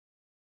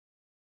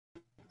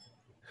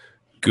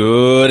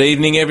Good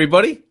evening,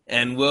 everybody,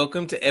 and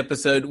welcome to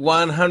episode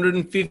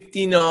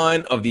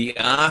 159 of the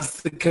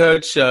Ask the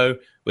Coach show,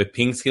 where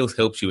Ping Skills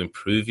helps you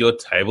improve your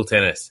table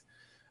tennis.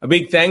 A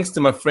big thanks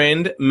to my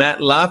friend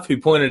Matt Luff,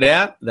 who pointed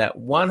out that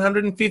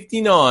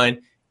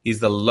 159 is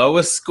the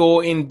lowest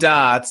score in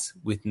darts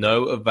with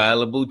no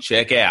available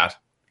checkout.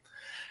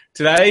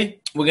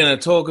 Today, we're going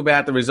to talk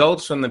about the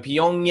results from the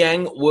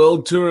Pyongyang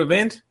World Tour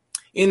event.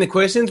 In the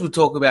questions, we'll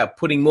talk about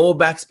putting more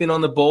backspin on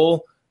the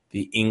ball,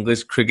 the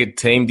English cricket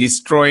team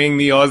destroying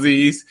the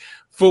Aussies,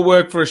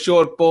 footwork for a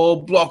short ball,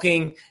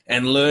 blocking,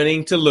 and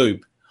learning to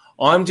loop.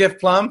 I'm Jeff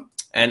Plum,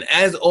 and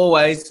as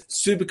always,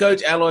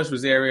 Supercoach Alois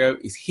Rosario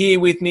is here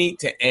with me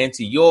to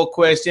answer your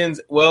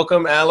questions.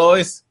 Welcome,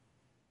 Alois.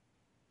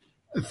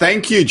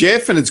 Thank you,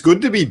 Jeff, and it's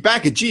good to be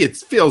back. Gee, it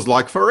feels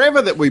like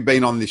forever that we've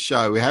been on this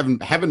show. We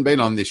haven't been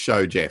on this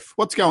show, Jeff.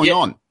 What's going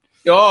on?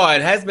 Oh,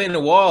 it has been a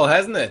while,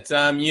 hasn't it?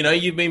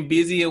 You've been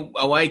busy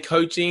away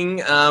coaching,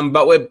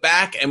 but we're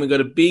back and we've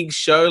got a big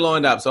show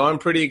lined up, so I'm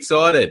pretty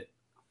excited.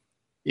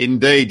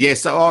 Indeed,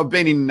 yes. So I've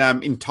been in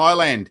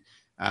Thailand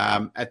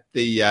at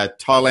the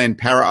Thailand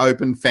Para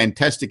Open.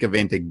 Fantastic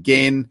event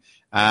again.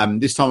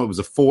 This time it was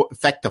a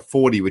factor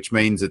 40, which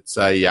means it's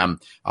a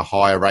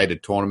higher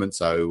rated tournament.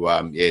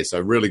 So so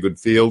really good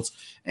fields,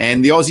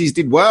 and the Aussies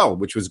did well,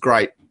 which was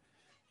great.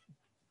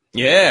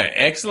 Yeah,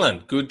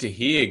 excellent. Good to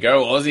hear.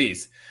 Go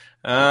Aussies.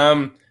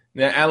 Now,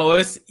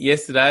 Alois,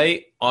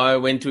 yesterday I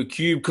went to a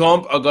cube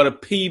comp. I got a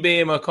PB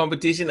in my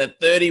competition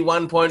at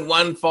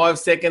 31.15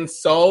 seconds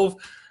solve,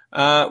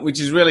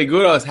 which is really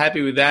good. I was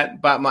happy with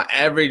that, but my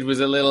average was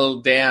a little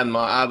down.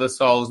 My other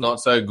solve's not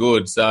so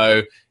good,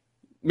 so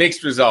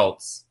mixed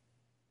results.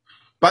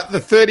 But the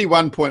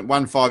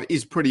 31.15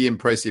 is pretty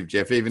impressive,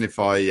 Jeff, even if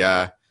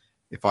I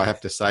have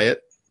to say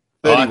it.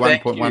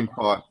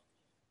 31.15.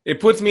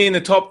 It puts me in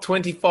the top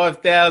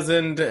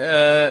 25,000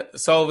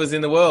 solvers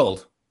in the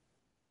world.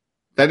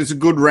 That is a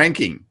good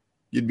ranking.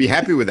 You'd be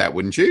happy with that,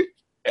 wouldn't you?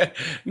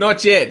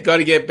 Not yet. Got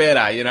to get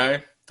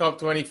better, Top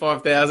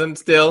 25,000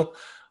 still.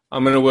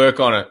 I'm going to work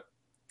on it.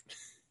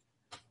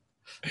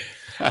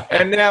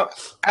 And now,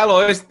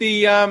 Alois,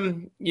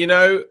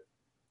 a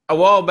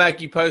while back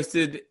you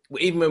posted,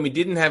 even when we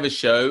didn't have a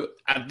show,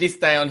 this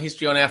day on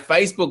history on our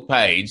Facebook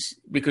page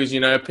because,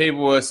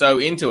 people were so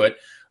into it.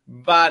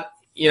 But,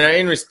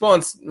 in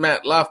response,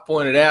 Matt Luff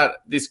pointed out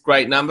this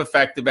great number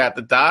fact about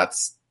the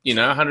darts.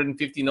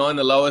 159,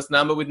 the lowest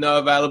number with no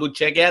available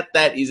checkout.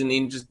 That is an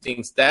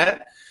interesting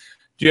stat.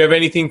 Do you have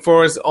anything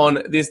for us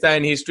on this day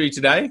in history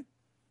today?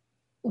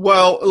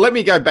 Well, let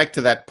me go back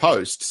to that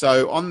post.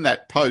 So on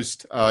that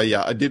post,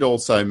 I did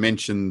also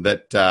mention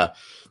that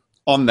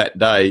on that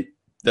day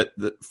that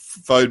the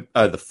Ford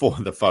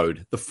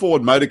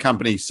Motor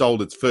Company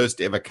sold its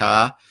first ever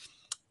car,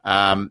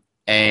 and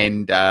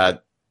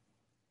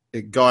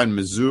a guy in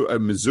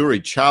Missouri,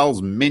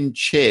 Charles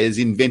Menchez,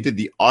 invented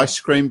the ice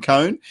cream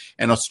cone,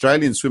 and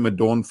Australian swimmer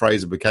Dawn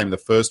Fraser became the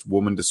first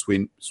woman to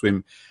swim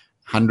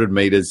 100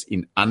 metres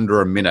in under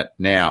a minute.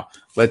 Now,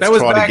 let's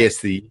try to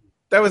guess the...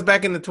 That was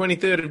back in the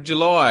 23rd of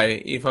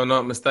July, if I'm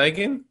not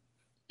mistaken.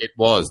 It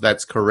was.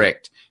 That's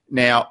correct.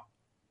 Now,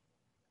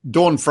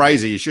 Dawn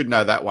Fraser, you should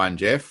know that one,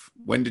 Jeff.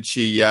 When did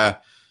she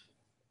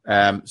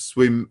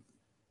swim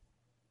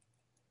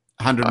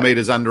 100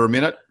 metres under a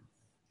minute?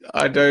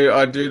 I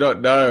do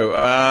not know.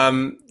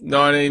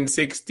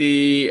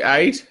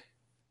 1968?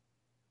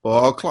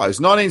 Well, close.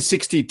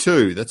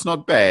 1962. That's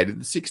not bad. In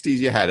the 60s,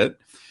 you had it.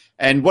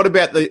 And what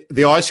about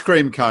the ice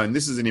cream cone?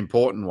 This is an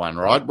important one,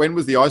 right? When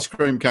was the ice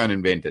cream cone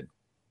invented?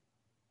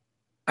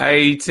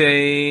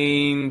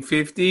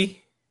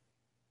 1850?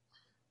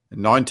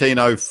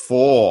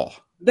 1904.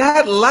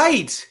 That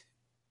late?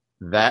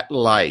 That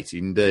late,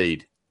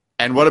 indeed.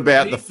 And what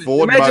about the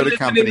Ford Motor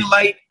Company? In the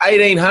late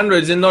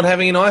 1800s and not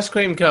having an ice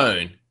cream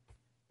cone.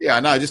 Yeah, I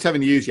know. Just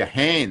having to use your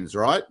hands,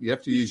 right? You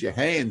have to use your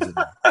hands and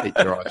eat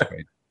your ice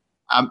cream.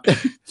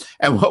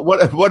 And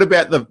what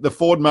about the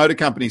Ford Motor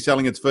Company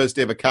selling its first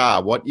ever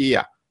car? What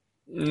year?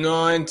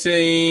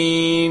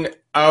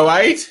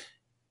 1908?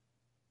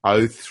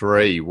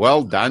 03.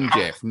 Well done,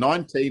 Jeff.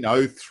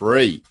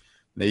 1903.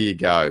 There you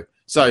go.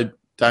 So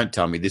don't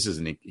tell me this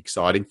isn't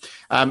exciting.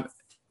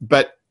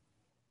 But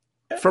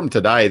from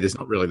today, there's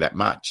not really that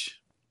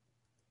much.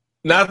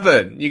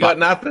 Nothing. You got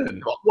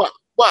nothing. Well.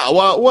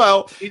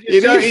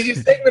 Is your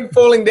segment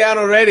falling down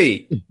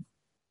already?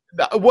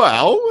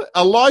 Well,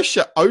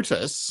 Elisha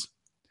Otis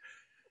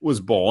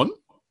was born.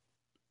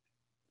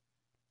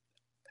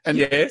 And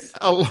yes.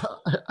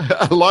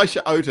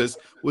 Elisha Otis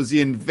was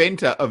the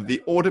inventor of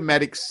the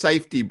automatic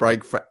safety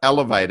brake for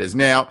elevators.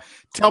 Now,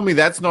 tell me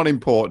that's not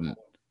important.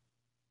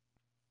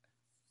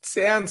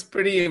 Sounds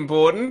pretty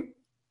important.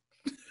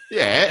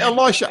 Yeah,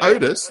 Elisha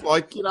Otis,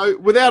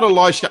 without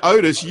Elisha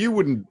Otis,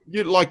 you'd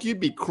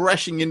be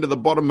crashing into the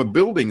bottom of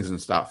buildings and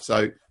stuff.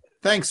 So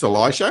thanks,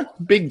 Elisha.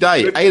 Big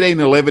day.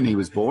 1811 he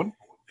was born.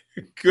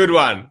 Good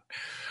one.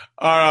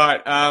 All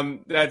right.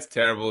 That's a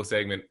terrible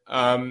segment.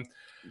 Yeah.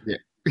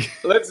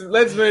 Let's move on.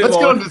 Let's get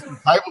on to some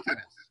table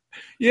tennis.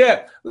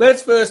 Yeah,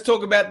 let's first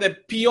talk about the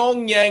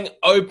Pyongyang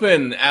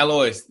Open,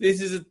 Alois.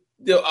 This is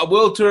a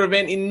World Tour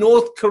event in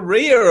North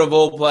Korea, of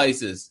all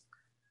places.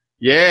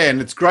 Yeah, and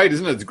it's great,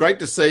 isn't it? It's great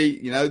to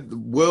see,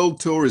 the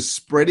World Tour is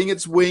spreading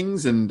its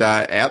wings and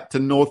out to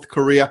North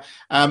Korea.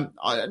 I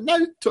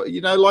know,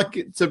 like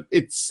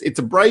it's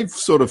a brave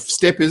sort of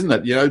step, isn't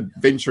it?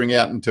 Venturing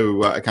out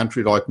into a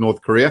country like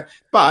North Korea,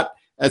 but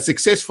a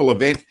successful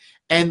event.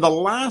 And the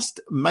last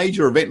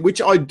major event,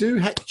 which I do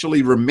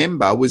actually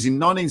remember, was in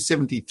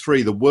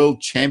 1973. The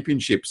World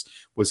Championships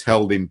was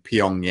held in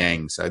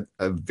Pyongyang. So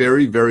a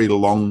very, very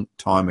long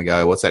time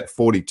ago. What's that,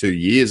 42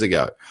 years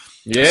ago?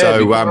 Yeah,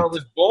 so, before I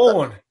was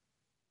born.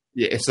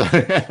 Yeah,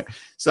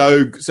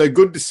 so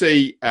good to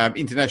see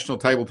international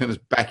table tennis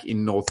back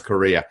in North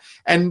Korea.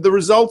 And the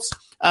results,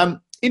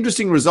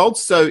 interesting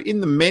results. So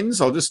in the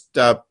men's, I'll just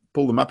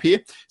pull them up here.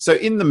 So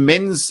in the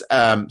men's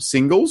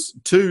singles,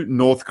 2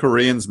 North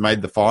Koreans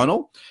made the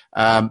final.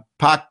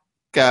 Park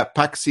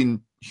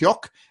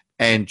Sin-hyuk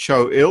and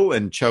Cho Il,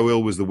 and Cho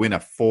Il was the winner,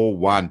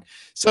 4-1.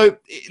 So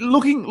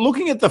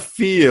looking at the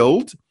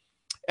field,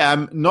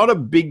 not a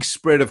big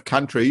spread of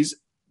countries.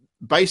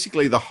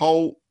 Basically, the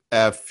whole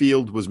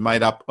field was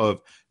made up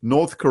of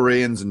North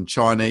Koreans and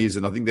Chinese,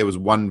 and I think there was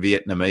one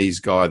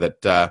Vietnamese guy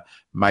that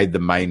made the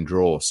main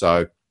draw.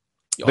 So,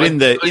 but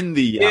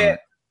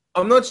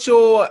I'm not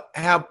sure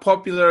how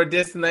popular a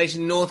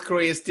destination North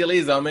Korea still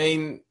is. I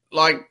mean,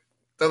 do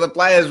the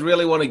players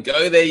really want to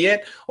go there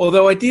yet?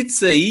 Although I did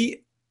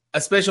see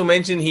a special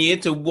mention here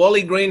to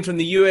Wally Green from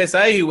the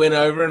USA who went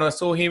over, and I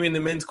saw him in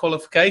the men's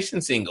qualification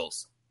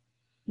singles.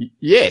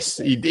 Yes,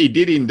 he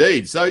did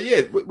indeed. So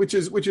yeah, which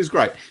is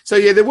great. So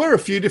yeah, there were a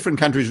few different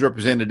countries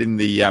represented in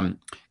the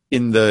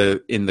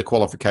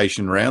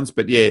qualification rounds,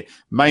 but yeah,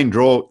 main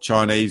draw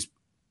Chinese,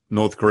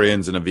 North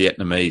Koreans, and a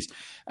Vietnamese.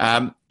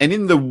 And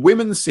in the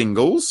women's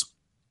singles,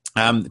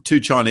 2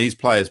 Chinese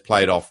players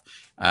played off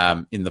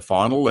in the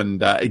final,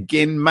 and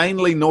again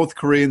mainly North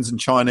Koreans and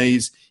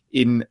Chinese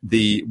in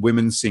the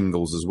women's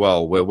singles as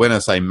well. Where when I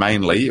say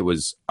mainly, it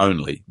was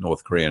only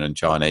North Korean and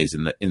Chinese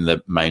in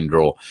the main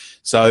draw.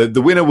 So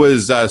the winner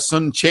was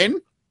Sun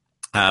Chen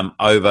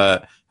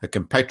over her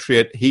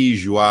compatriot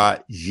He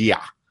Jua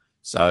Jia.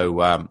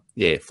 So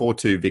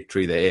 4-2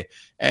 victory there.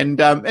 And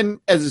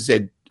as I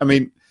said, I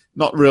mean,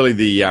 not really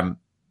the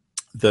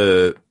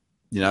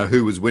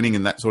who was winning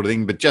and that sort of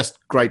thing, but just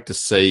great to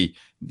see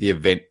the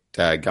event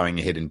going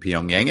ahead in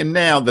Pyongyang. And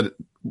now that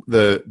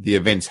the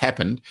events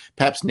happened,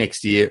 perhaps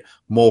next year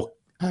more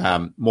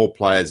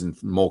players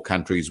and more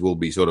countries will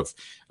be sort of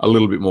a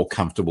little bit more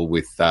comfortable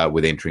with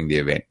entering the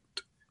event.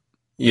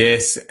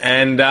 Yes,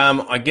 and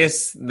I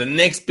guess the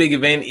next big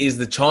event is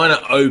the China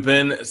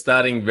Open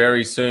starting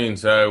very soon.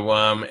 So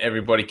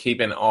everybody keep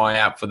an eye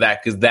out for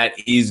that, because that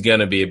is going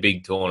to be a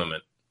big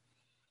tournament.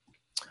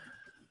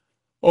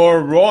 All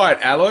right,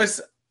 Alois,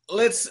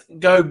 let's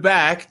go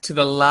back to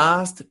the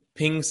last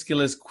Ping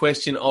Skillers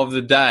question of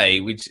the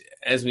day, which,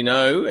 as we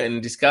know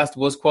and discussed,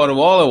 was quite a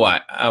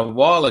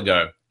while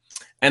ago.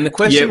 And the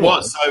question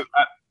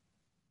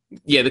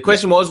the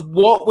question was,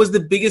 what was the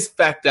biggest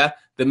factor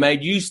that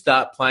made you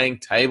start playing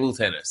table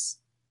tennis?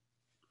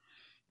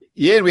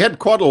 Yeah, we had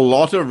quite a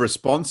lot of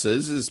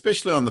responses,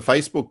 especially on the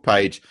Facebook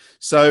page.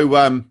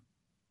 So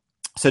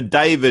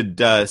David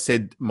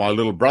said, my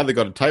little brother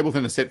got a table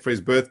tennis set for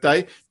his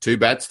birthday, 2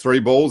 bats, 3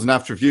 balls, and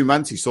after a few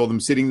months he saw them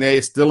sitting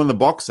there still in the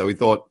box, so he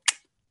thought,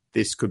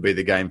 this could be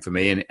the game for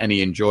me, and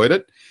he enjoyed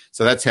it.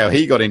 So that's how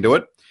he got into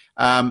it.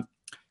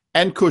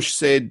 Ankush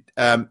said,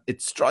 it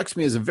strikes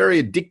me as a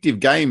very addictive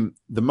game.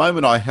 The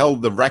moment I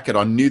held the racket,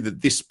 I knew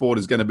that this sport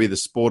is going to be the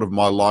sport of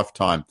my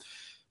lifetime,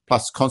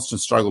 plus constant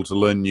struggle to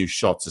learn new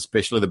shots,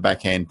 especially the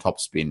backhand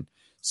topspin.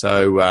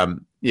 So,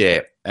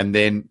 and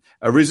then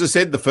Ariza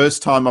said the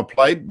first time I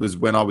played was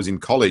when I was in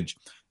college.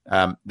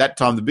 That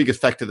time, the biggest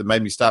factor that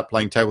made me start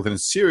playing table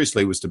tennis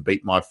seriously was to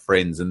beat my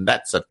friends, and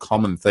that's a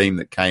common theme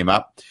that came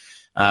up.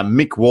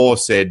 Mick Waugh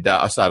said,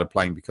 I started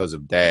playing because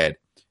of Dad,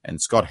 and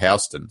Scott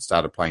Houston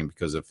started playing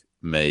because of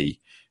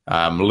me.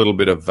 A little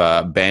bit of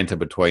banter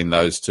between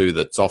those two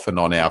that's often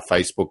on our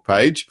Facebook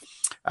page.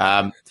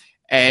 And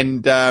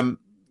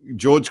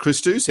George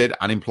Christou said,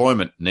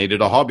 unemployment, needed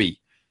a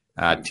hobby.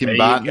 Tim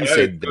Barton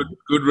said,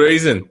 good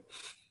reason.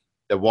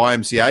 The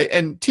YMCA.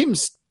 And Tim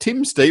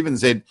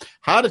Stevens said,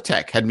 heart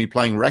attack had me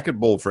playing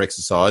racquetball for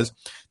exercise.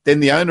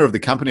 Then the owner of the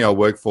company I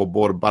work for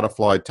bought a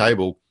butterfly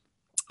table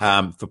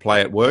for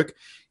play at work,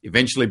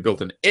 eventually built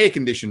an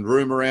air-conditioned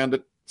room around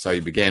it. So he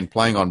began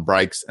playing on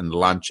breaks and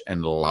lunch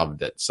and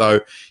loved it. So,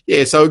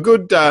 yeah, so a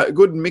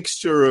good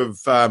mixture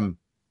of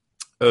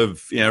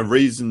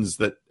reasons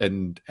that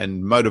and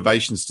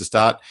motivations to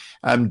start.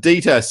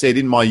 Dieter said,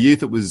 in my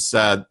youth, it was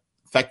the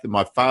fact that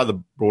my father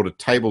brought a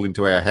table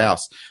into our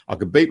house. I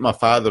could beat my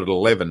father at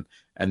 11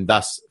 and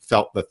thus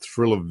felt the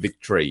thrill of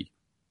victory.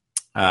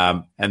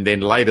 And then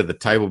later the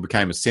table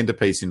became a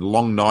centerpiece in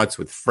long nights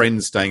with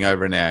friends staying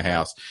over in our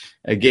house.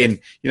 Again,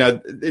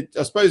 I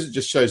suppose it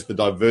just shows the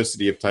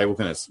diversity of table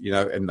tennis,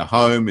 in the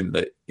home, in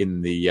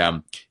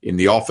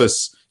the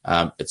office,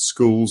 at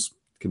schools,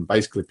 can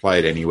basically play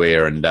it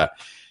anywhere. And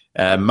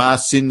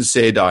Marcin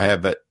said, I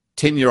have a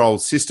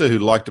 10-year-old sister who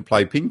liked to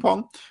play ping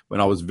pong when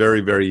I was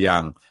very, very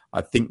young.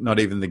 I think not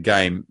even the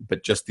game,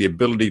 but just the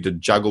ability to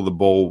juggle the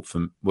ball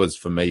was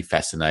for me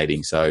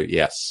fascinating. So,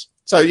 yes.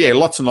 So, yeah,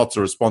 lots and lots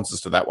of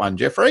responses to that one,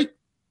 Jeffrey.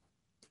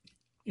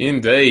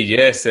 Indeed,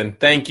 yes. And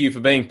thank you for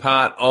being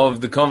part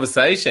of the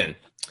conversation.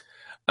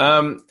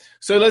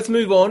 So let's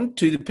move on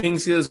to the Ping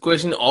Skills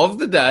question of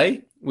the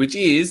day, which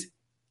is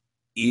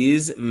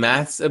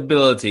maths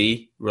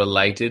ability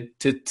related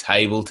to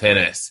table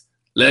tennis?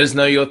 Let us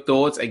know your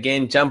thoughts.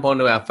 Again, jump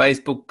onto our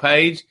Facebook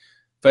page,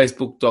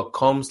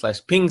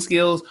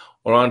 facebook.com/pingskills,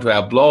 or onto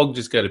our blog.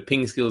 Just go to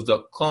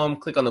pingskills.com,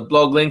 click on the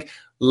blog link.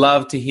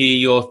 Love to hear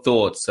your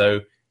thoughts.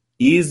 So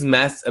is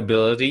maths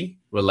ability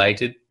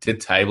related to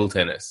table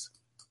tennis?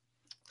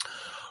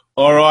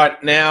 All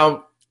right,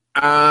 now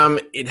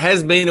it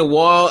has been a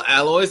while.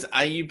 Alois,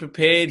 are you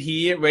prepared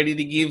here, ready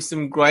to give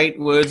some great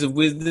words of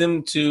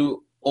wisdom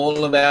to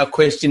all of our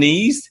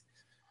questionees?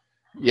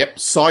 Yep,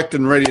 psyched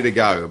and ready to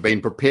go. I've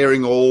been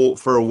preparing all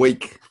for a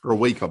week. For a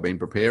week I've been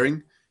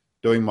preparing,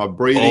 doing my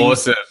breathing.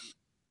 Awesome.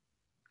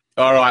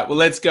 All right, well,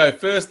 let's go.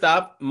 First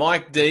up,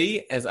 Mike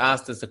D has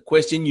asked us a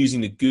question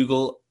using the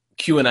Google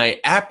Q&A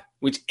app,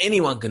 which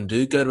anyone can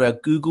do. Go to our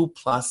Google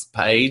Plus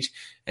page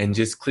and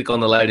just click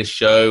on the latest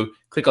show,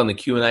 click on the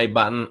Q&A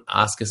button,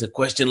 ask us a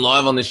question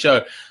live on the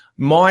show.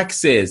 Mike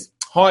says,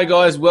 hi,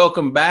 guys,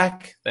 welcome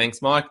back.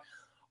 Thanks, Mike.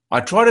 I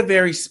try to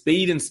vary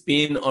speed and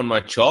spin on my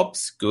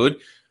chops, good,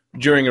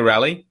 during a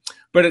rally,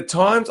 but at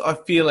times I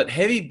feel that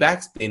heavy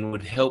backspin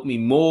would help me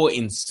more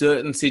in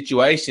certain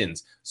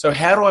situations. So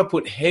how do I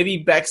put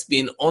heavy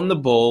backspin on the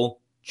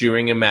ball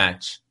during a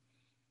match?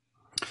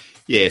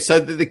 Yeah, so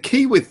the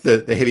key with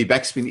the heavy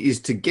backspin is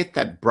to get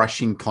that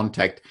brushing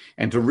contact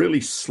and to really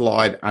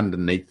slide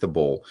underneath the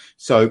ball.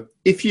 So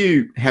if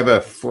you have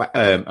a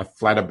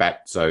flatter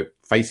bat, so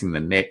facing the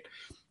net,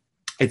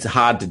 it's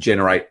hard to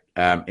generate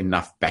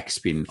enough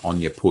backspin on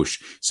your push.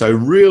 So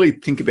really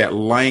think about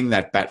laying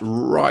that bat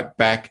right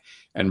back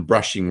and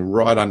brushing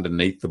right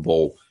underneath the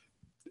ball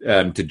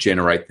to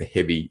generate the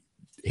heavy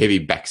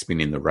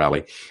backspin in the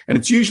rally. And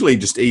it's usually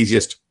just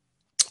easiest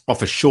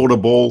off a shorter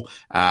ball.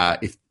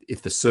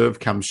 If the serve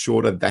comes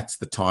shorter, that's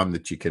the time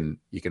that you can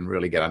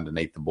really get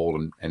underneath the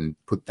ball and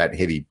put that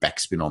heavy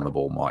backspin on the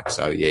ball, Mike.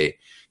 So, yeah,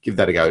 give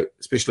that a go,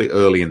 especially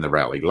early in the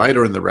rally.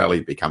 Later in the rally,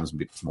 it becomes a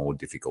bit more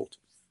difficult.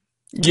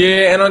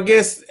 Yeah, and I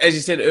guess, as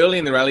you said, early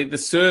in the rally, the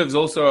serve's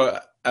also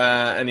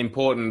an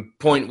important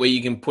point where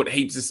you can put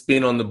heaps of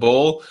spin on the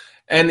ball.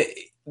 And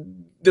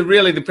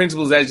the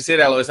principles, as you said,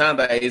 Alois, aren't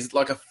they, is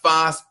like a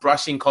fast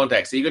brushing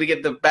contact. So you've got to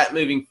get the bat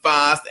moving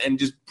fast and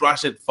just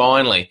brush it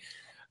finally.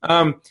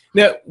 Now,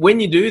 when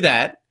you do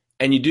that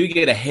and you do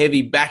get a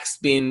heavy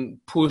backspin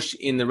push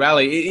in the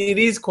rally, it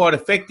is quite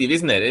effective,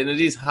 isn't it? And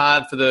it is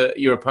hard for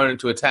your opponent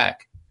to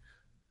attack.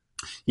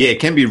 Yeah, it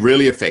can be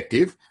really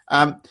effective.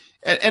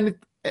 And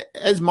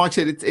as Mike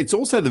said, it's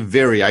also the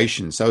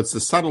variation. So it's the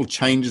subtle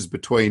changes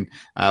between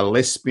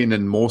less spin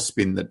and more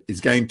spin that is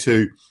going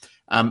to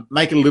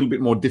make it a little bit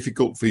more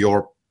difficult for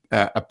your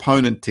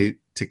opponent to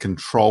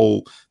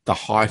control the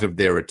height of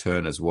their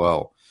return as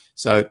well.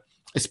 So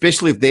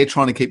especially if they're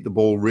trying to keep the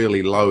ball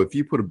really low, if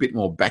you put a bit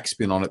more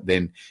backspin on it,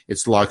 then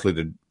it's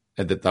likely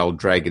that they'll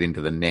drag it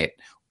into the net.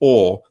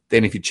 Or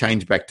then if you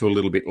change back to a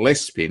little bit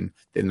less spin,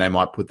 then they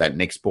might put that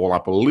next ball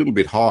up a little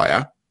bit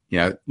higher,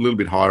 a little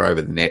bit higher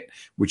over the net,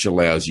 which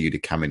allows you to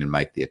come in and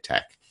make the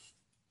attack.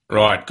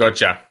 Right,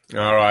 gotcha.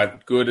 All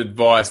right, good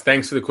advice.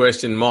 Thanks for the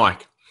question,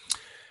 Mike.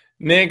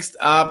 Next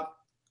up,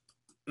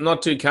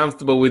 not too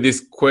comfortable with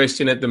this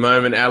question at the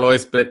moment,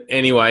 Alois, but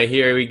anyway,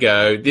 here we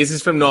go. This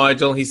is from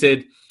Nigel. He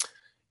said,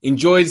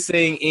 enjoyed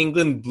seeing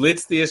England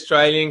blitz the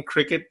Australian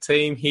cricket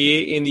team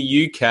here in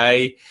the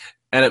UK,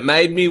 and it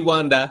made me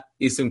wonder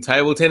if some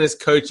table tennis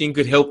coaching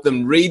could help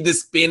them read the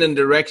spin and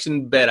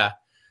direction better.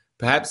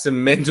 Perhaps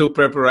some mental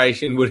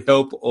preparation would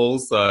help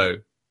also.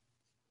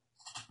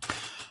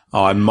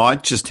 I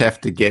might just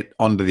have to get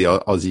onto the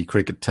Aussie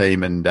cricket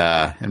team and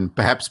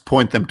perhaps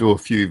point them to a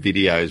few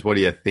videos. What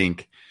do you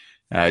think,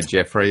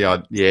 Jeffrey?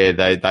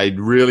 They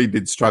really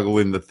did struggle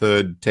in the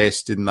third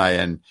test, didn't they?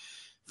 And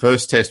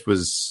first test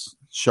was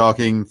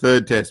shocking.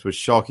 Third test was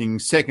shocking.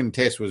 Second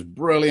test was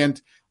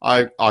brilliant.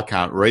 I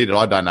can't read it.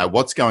 I don't know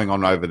what's going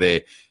on over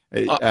there.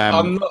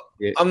 I'm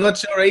not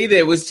sure either.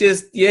 It was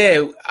just,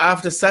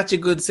 after such a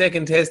good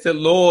second test at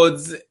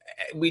Lords,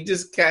 we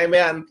just came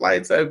out and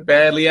played so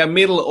badly. Our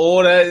middle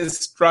order is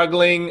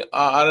struggling.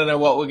 I don't know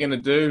what we're going to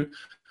do.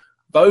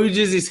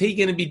 Voges, is he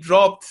going to be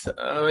dropped?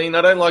 I mean,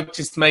 I don't like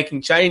just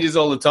making changes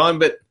all the time,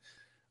 but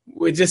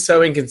we're just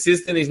so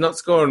inconsistent. He's not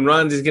scoring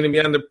runs. He's going to be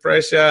under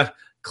pressure.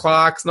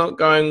 Clark's not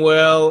going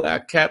well. Our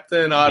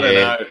captain, I don't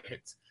know.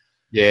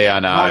 Yeah, I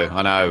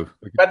know.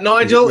 But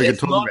Nigel,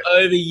 it's not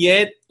over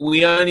yet.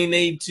 We only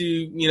need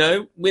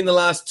to, win the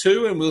last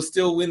two and we'll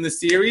still win the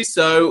series.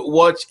 So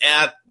watch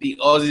out. The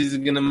Aussies are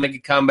going to make a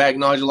comeback,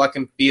 Nigel. I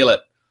can feel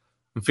it.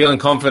 I'm feeling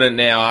confident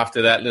now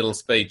after that little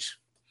speech.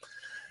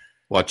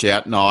 Watch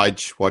out,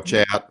 Nige. Watch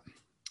out.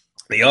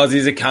 The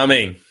Aussies are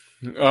coming.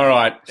 All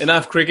right,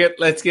 enough cricket.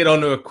 Let's get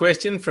on to a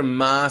question from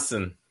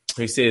Marson,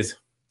 who says,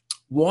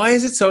 why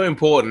is it so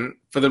important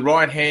for the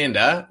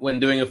right-hander when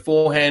doing a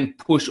forehand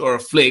push or a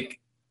flick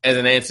as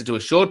an answer to a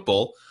short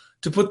ball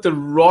to put the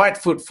right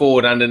foot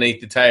forward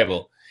underneath the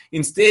table?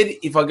 Instead,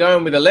 if I go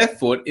in with a left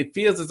foot, it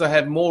feels as I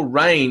have more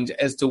range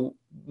as to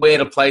where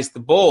to place the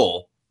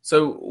ball.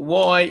 So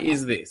why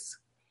is this?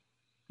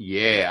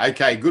 Yeah,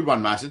 okay, good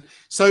one, Martin.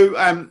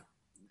 So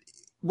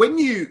when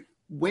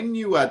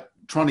you are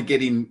trying to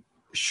get in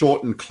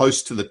short and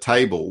close to the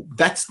table,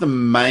 that's the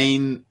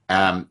main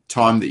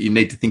time that you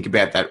need to think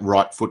about that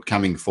right foot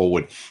coming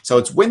forward. So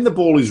it's when the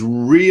ball is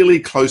really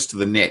close to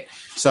the net.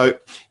 So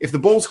if the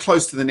ball's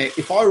close to the net,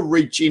 if I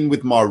reach in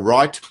with my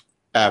right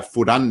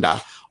foot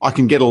under, I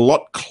can get a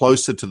lot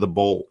closer to the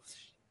ball.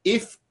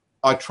 If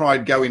I try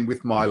to go in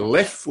with my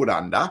left foot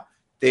under,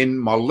 then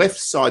my left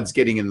side's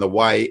getting in the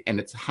way and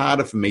it's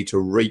harder for me to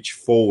reach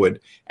forward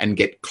and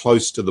get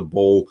close to the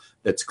ball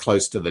that's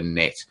close to the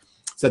net.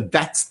 So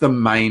that's the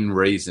main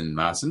reason,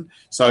 Martin.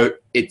 So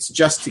it's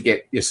just to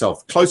get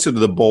yourself closer to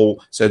the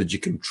ball so that you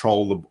can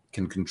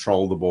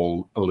control the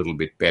ball a little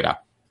bit better.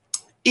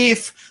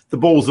 If the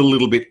ball's a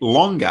little bit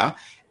longer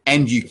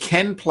and you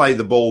can play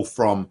the ball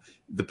from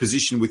the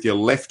position with your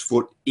left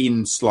foot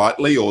in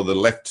slightly or the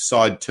left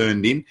side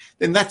turned in,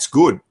 then that's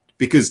good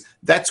because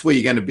that's where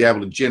you're going to be able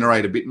to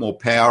generate a bit more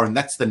power, and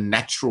that's the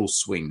natural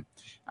swing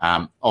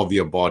of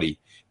your body.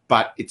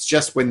 But it's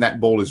just when that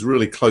ball is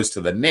really close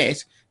to the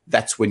net,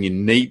 that's when you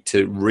need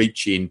to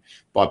reach in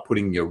by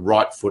putting your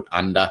right foot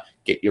under,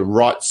 get your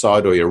right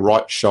side or your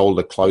right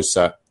shoulder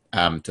closer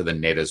to the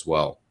net as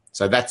well.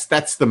 So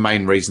that's the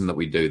main reason that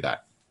we do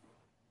that.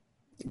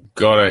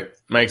 Got it.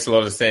 Makes a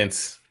lot of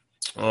sense.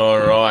 All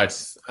right.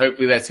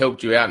 Hopefully that's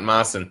helped you out,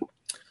 Marson.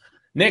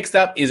 Next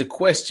up is a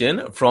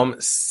question from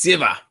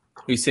Siva,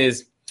 who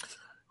says,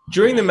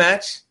 during the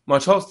match, my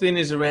top spin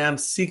is around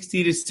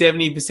 60 to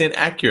 70%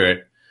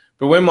 accurate,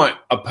 but when my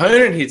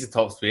opponent hits a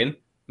top spin,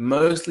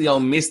 mostly I'll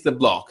miss the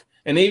block.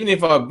 And even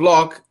if I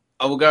block,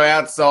 I will go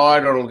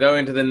outside or it'll go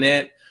into the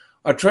net.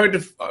 I try to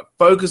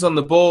focus on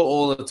the ball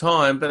all the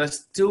time, but I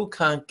still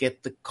can't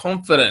get the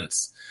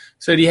confidence.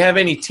 So do you have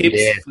any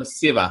tips for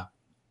Siva?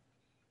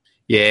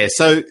 Yeah,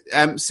 so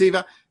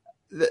Siva,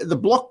 the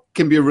block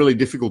can be a really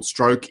difficult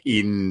stroke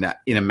in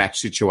a match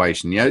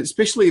situation,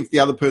 especially if the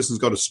other person's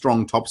got a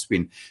strong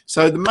topspin.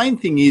 So the main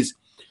thing is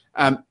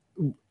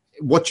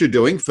what you're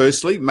doing.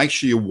 Firstly, make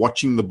sure you're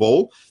watching the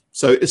ball.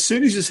 So as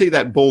soon as you see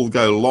that ball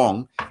go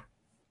long,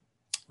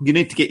 you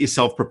need to get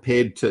yourself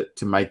prepared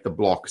to make the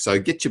block. So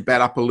get your bat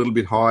up a little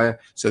bit higher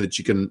so that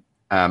you can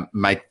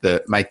make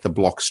the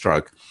block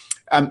stroke.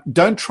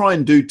 Don't try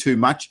and do too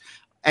much.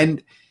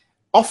 And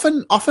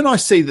often I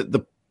see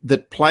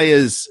that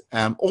players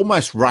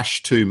almost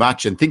rush too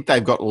much and think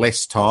they've got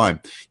less time.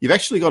 You've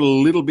actually got a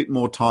little bit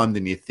more time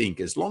than you think.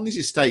 As long as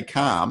you stay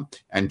calm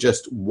and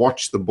just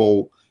watch the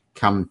ball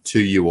come to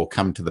you or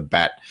come to the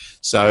bat.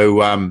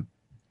 So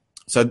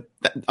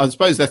I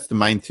suppose that's the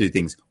main two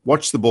things.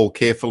 Watch the ball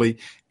carefully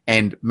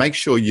and make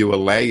sure you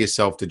allow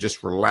yourself to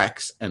just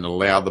relax and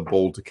allow the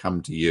ball to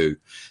come to you.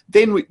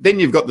 Then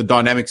you've got the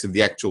dynamics of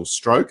the actual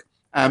stroke.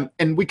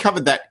 And we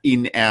covered that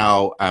in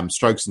our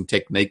strokes and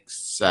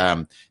techniques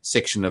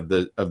section of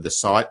the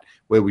site,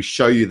 where we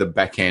show you the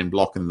backhand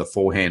block and the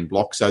forehand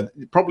block. So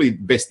probably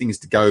the best thing is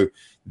to go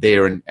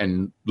there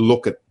and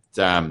look at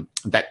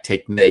that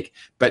technique.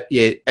 But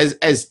yeah,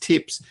 as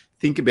tips,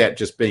 think about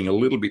just being a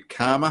little bit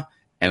calmer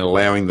and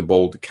allowing the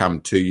ball to come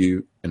to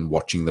you and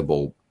watching the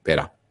ball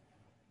better.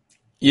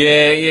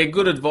 Yeah,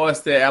 good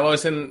advice there,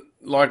 Alois. And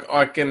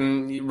I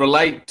can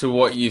relate to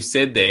what you've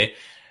said there.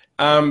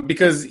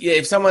 Because,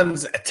 if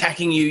someone's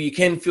attacking you, you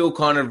can feel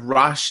kind of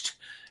rushed.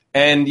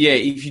 And,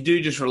 if you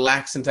do just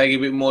relax and take a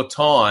bit more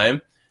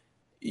time,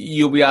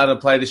 you'll be able to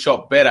play the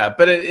shot better.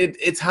 But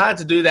it's hard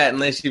to do that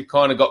unless you've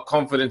kind of got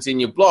confidence in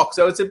your block.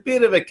 So it's a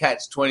bit of a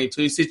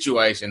catch-22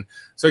 situation.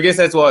 So I guess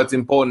that's why it's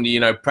important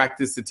to,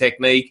 practice the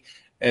technique.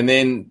 And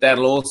then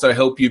that'll also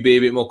help you be a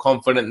bit more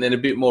confident and then a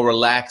bit more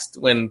relaxed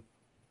when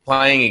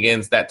playing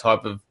against that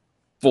type of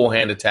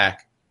forehand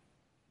attack.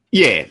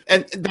 Yeah,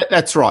 and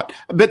that's right.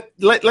 But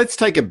let's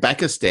take it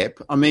back a step.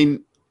 I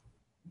mean,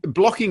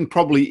 blocking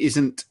probably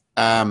isn't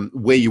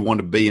where you want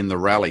to be in the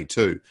rally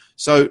too.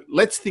 So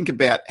let's think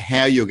about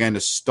how you're going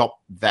to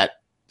stop that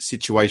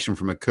situation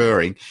from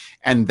occurring,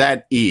 and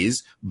that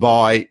is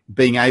by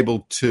being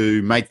able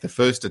to make the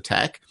first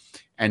attack.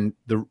 And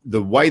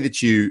the way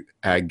that you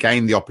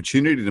gain the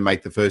opportunity to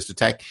make the first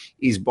attack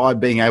is by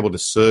being able to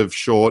serve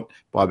short,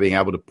 by being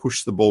able to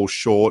push the ball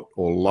short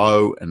or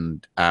low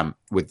and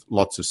with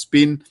lots of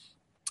spin.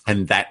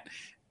 And that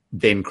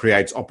then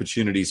creates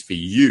opportunities for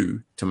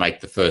you to make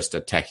the first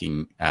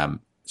attacking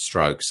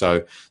stroke.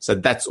 So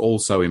that's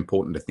also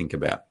important to think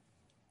about.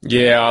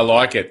 Yeah, I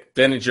like it.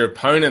 Then it's your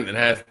opponent that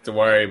has to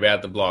worry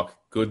about the block.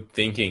 Good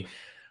thinking.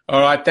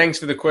 All right, thanks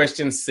for the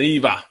question,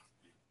 Siva.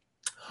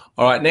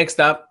 All right, next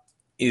up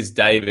is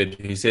David,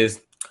 who says,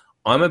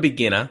 I'm a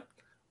beginner.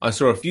 I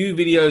saw a few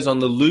videos on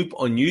the loop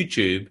on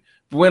YouTube,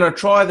 but when I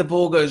try, the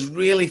ball goes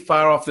really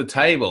far off the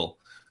table.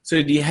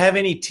 So do you have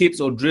any tips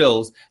or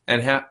drills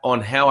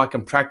on how I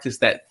can practice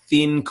that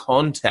thin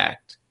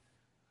contact?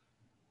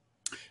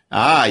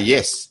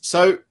 Yes.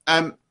 So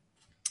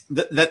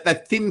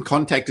that thin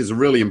contact is a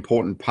really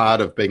important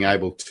part of being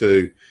able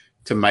to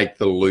make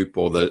the loop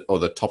or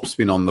the top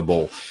spin on the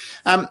ball.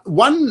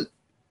 One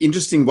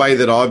interesting way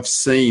that I've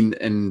seen,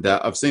 and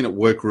I've seen it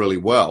work really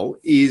well,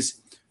 is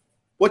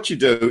what you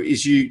do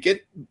is you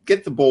get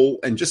the ball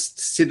and just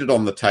sit it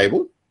on the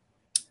table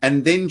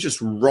and then just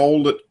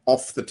roll it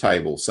off the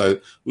table. So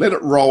let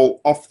it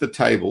roll off the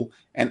table,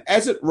 and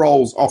as it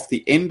rolls off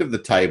the end of the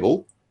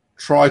table,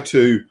 try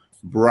to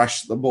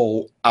brush the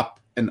ball up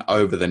and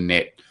over the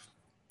net.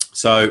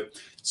 So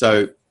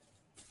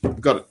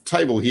I've got a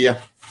table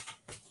here,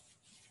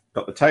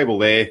 got the table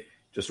there,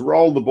 just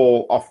roll the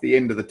ball off the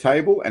end of the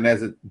table, and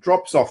as it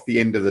drops off the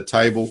end of the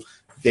table,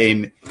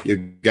 then you're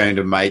going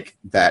to make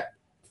that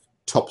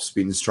top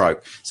spin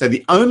stroke. So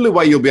the only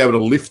way you'll be able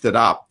to lift it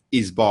up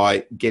is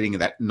by getting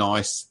that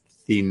nice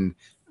thin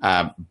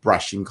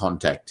brushing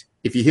contact.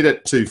 If you hit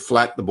it too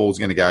flat, the ball's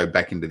going to go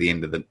back into the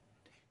end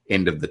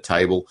of the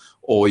table,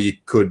 or you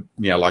could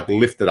like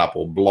lift it up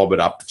or blob it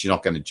up, but you're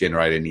not going to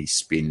generate any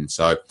spin.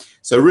 So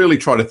really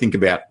try to think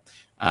about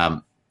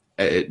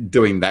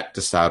doing that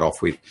to start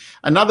off with.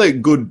 Another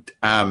good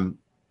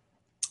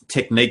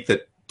technique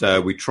that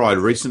we tried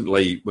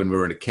recently when we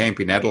were in a camp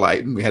in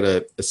Adelaide, and we had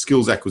a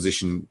skills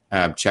acquisition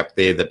chap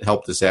there that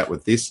helped us out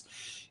with this,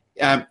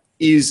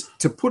 is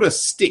to put a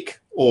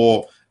stick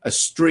or a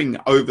string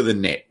over the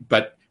net,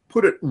 but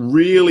put it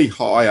really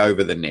high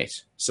over the net.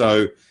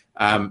 So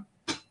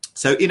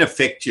in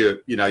effect,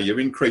 you're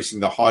increasing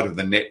the height of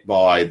the net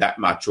by that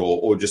much,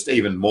 or just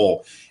even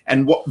more.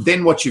 And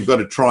what you've got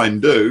to try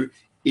and do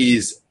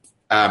is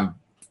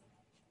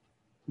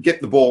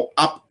get the ball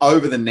up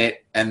over the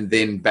net and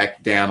then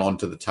back down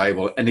onto the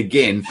table. And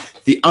again,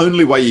 the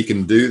only way you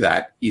can do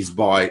that is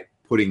by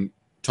putting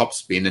top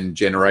spin and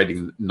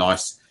generating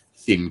nice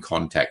thin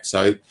contact.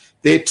 So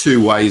they're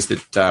two ways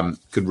that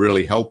could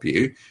really help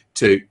you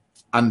to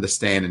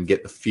understand and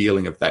get the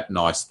feeling of that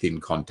nice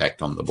thin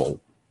contact on the ball.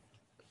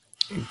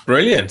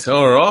 Brilliant.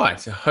 All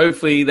right.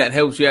 Hopefully that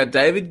helps you out,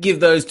 David. Give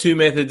those two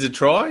methods a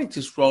try,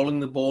 just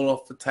rolling the ball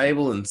off the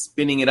table and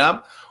spinning it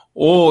up.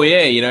 Or,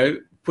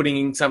 putting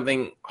in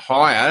something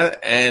higher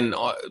and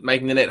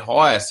making the net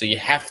higher, so you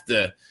have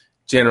to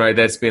generate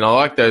that spin. I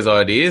like those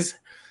ideas.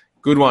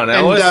 Good one,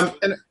 Alice.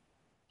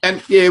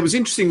 And it was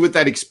interesting with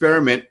that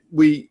experiment.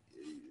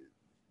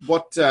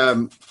 What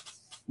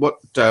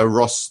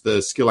Ross,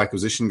 the skill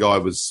acquisition guy,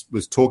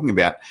 was talking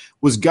about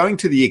was going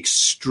to the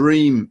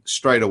extreme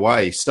straight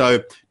away. So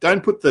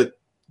don't put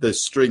the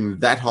string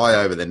that high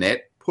over the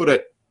net. Put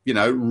it,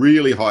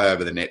 really high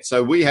over the net.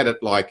 So we had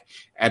it like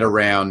at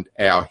around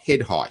our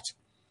head height.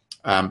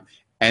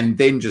 And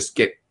then just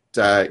get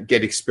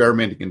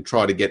experimenting and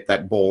try to get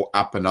that ball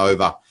up and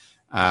over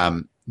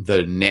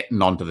the net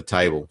and onto the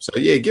table. So,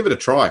 give it a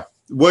try.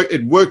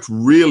 It worked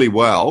really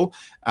well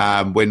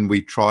when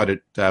we tried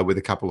it with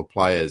a couple of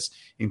players,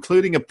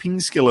 including a ping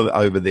skiller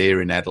over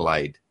there in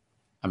Adelaide,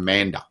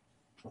 Amanda.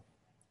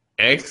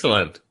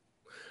 Excellent.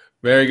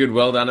 Very good.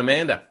 Well done,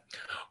 Amanda.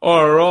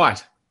 All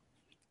right.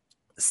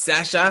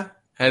 Sasha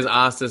has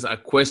asked us a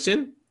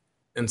question,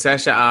 and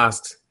Sasha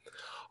asks,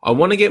 I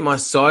want to get my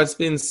side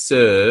spin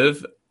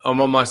serve,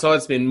 my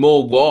side spin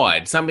more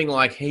wide, something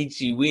like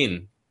Heiji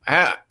Win.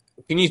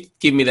 Can you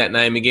give me that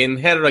name again?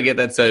 How did I get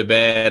that so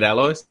bad,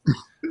 Alois?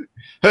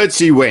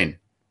 Heiji Wen.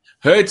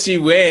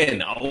 Heiji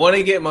Wen. I want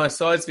to get my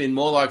side spin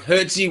more like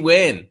Heiji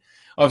Wen.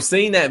 I've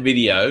seen that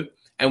video,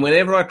 and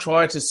whenever I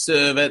try to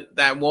serve it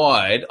that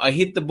wide, I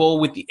hit the ball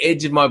with the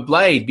edge of my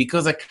blade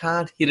because I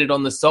can't hit it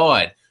on the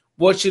side.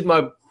 What should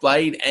my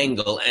blade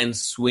angle and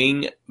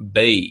swing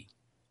be?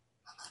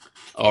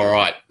 All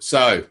right.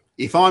 So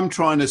if I'm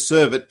trying to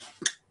serve it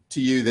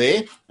to you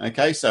there,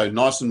 okay, so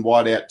nice and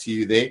wide out to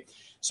you there.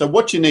 So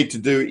what you need to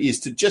do is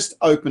to just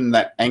open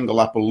that angle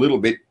up a little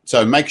bit.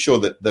 So make sure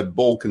that the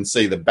ball can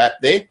see the bat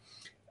there,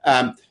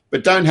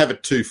 but don't have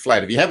it too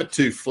flat. If you have it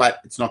too flat,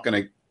 it's not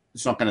going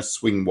to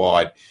swing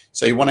wide.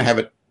 So you want to have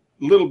it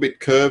a little bit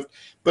curved,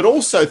 but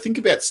also think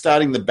about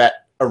starting the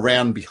bat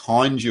around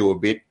behind you a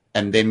bit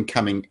and then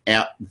coming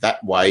out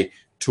that way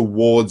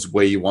towards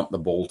where you want the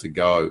ball to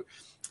go.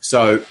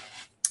 So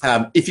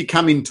if you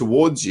come in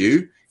towards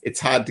you, it's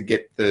hard to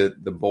get the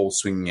ball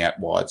swinging out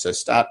wide. So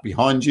start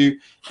behind you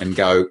and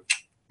go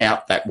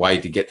out that way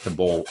to get the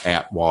ball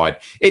out wide.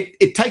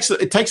 It takes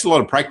a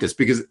lot of practice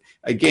because,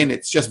 again,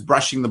 it's just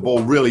brushing the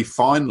ball really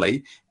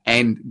finely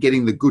and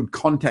getting the good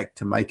contact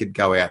to make it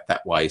go out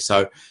that way.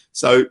 So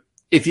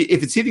if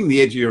it's hitting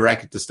the edge of your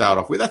racket to start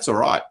off with, that's all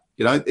right.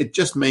 It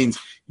just means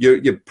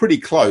you're pretty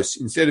close.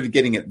 Instead of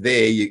getting it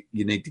there, you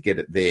need to get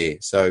it there.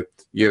 So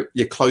you're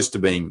close to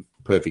being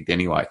perfect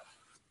anyway.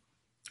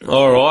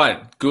 All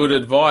right. Good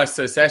advice.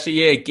 So, Sasha,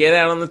 get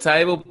out on the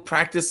table,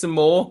 practice some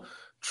more,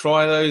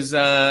 try those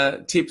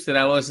tips that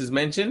Alois has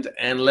mentioned,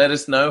 and let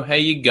us know how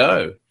you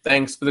go.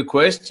 Thanks for the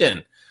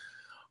question.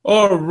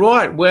 All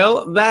right.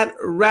 Well, that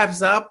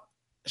wraps up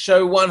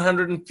show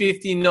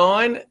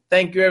 159.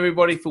 Thank you,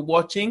 everybody, for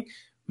watching.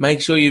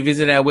 Make sure you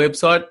visit our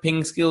website,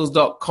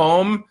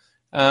 pingskills.com.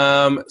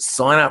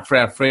 Sign up for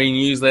our free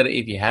newsletter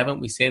if you haven't.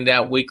 We send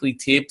out weekly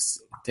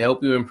tips to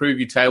help you improve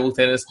your table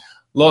tennis.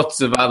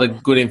 Lots of other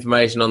good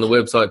information on the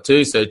website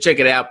too. So check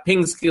it out,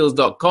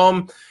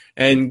 pingskills.com.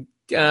 And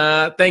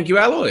thank you,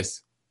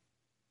 Alois.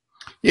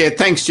 Yeah,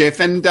 thanks, Jeff.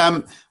 And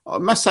I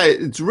must say,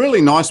 it's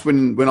really nice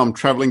when I'm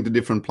traveling to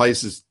different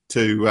places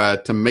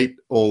to meet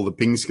all the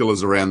ping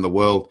skillers around the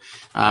world.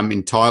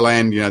 In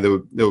Thailand,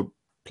 there were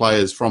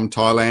players from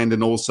Thailand,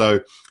 and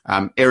also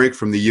Eric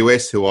from the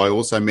US, who I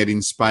also met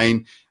in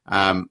Spain.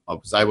 I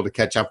was able to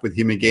catch up with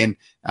him again.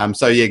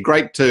 So yeah,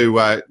 great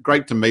to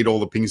meet all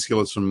the ping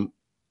skillers from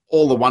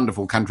all the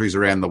wonderful countries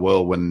around the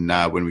world when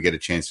we get a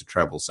chance to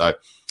travel. So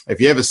if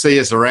you ever see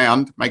us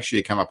around, make sure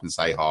you come up and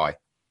say hi.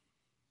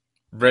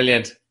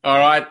 Brilliant. All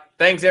right.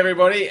 Thanks,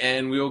 everybody,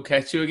 and we'll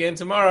catch you again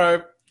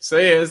tomorrow.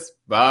 See yous.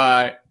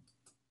 Bye.